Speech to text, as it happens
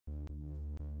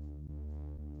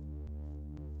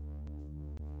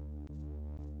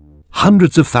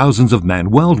Hundreds of thousands of men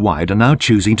worldwide are now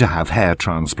choosing to have hair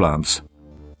transplants.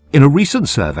 In a recent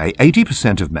survey,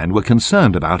 80% of men were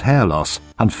concerned about hair loss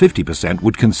and 50%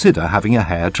 would consider having a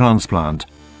hair transplant.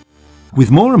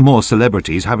 With more and more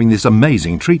celebrities having this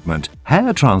amazing treatment,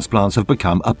 hair transplants have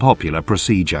become a popular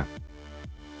procedure.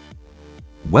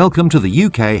 Welcome to the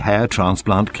UK Hair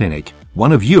Transplant Clinic,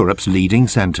 one of Europe's leading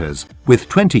centres, with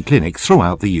 20 clinics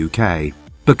throughout the UK.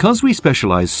 Because we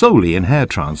specialise solely in hair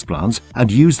transplants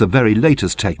and use the very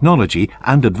latest technology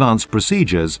and advanced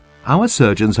procedures, our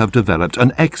surgeons have developed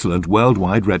an excellent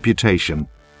worldwide reputation.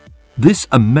 This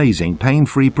amazing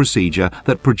pain-free procedure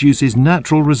that produces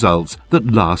natural results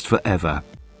that last forever.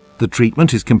 The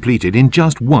treatment is completed in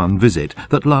just one visit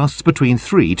that lasts between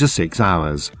 3 to 6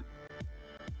 hours.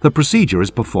 The procedure is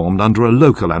performed under a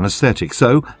local anaesthetic,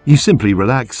 so you simply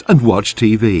relax and watch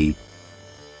TV.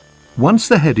 Once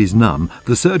the head is numb,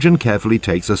 the surgeon carefully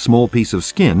takes a small piece of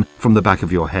skin from the back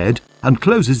of your head and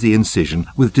closes the incision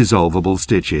with dissolvable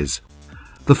stitches.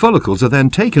 The follicles are then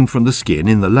taken from the skin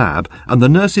in the lab, and the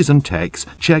nurses and techs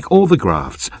check all the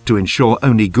grafts to ensure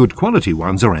only good quality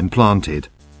ones are implanted.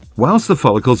 Whilst the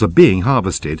follicles are being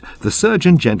harvested, the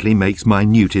surgeon gently makes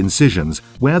minute incisions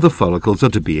where the follicles are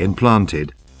to be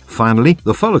implanted. Finally,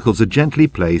 the follicles are gently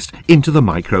placed into the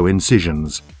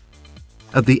micro-incisions.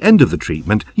 At the end of the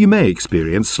treatment, you may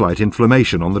experience slight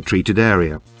inflammation on the treated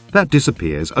area. That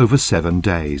disappears over 7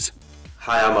 days.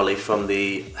 Hi, I'm Ollie from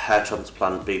the Hair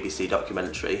Transplant BBC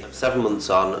documentary. 7 months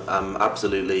on, I'm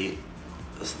absolutely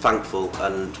thankful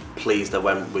and pleased I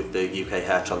went with the UK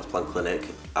Hair Transplant Clinic.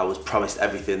 I was promised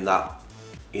everything that,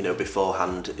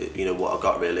 beforehand, what I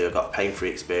got really. I got a pain-free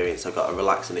experience, I got a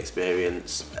relaxing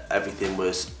experience, everything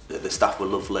was, the staff were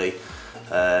lovely.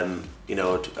 I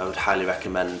would highly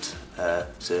recommend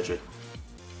surgery.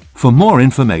 For more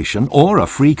information or a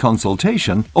free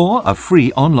consultation or a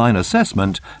free online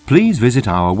assessment, please visit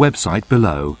our website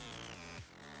below.